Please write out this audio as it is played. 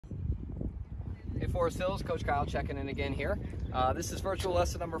Forest Hills, Coach Kyle checking in again here. This is virtual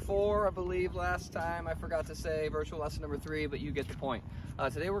lesson number 4, I believe. Last time I forgot to say virtual lesson number 3, but you get the point.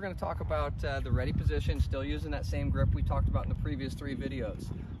 Today we're going to talk about the ready position, still using that same grip we talked about in the previous 3 videos.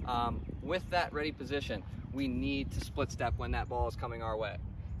 With that ready position, we need to split step when that ball is coming our way.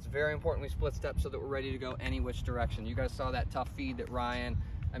 It's very important we split step so that we're ready to go any which direction. You guys saw that tough feed that Ryan,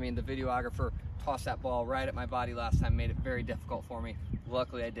 the videographer, tossed that ball right at my body last time, made it very difficult for me.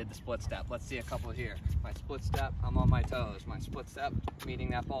 Luckily I did the split step. Let's see a couple here. My split step, I'm on my toes. My split step, meeting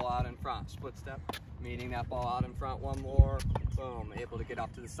that ball out in front. Split step, meeting that ball out in front. One more, boom, able to get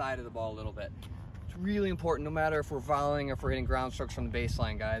off to the side of the ball a little bit. It's really important, no matter if we're volleying or if we're hitting ground strokes from the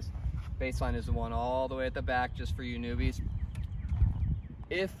baseline, guys. Baseline is the one all the way at the back, just for you newbies.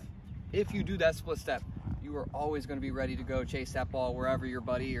 If you do that split step, you are always going to be ready to go chase that ball wherever your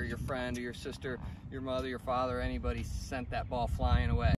buddy or your friend or your sister, your mother, your father, anybody sent that ball flying away.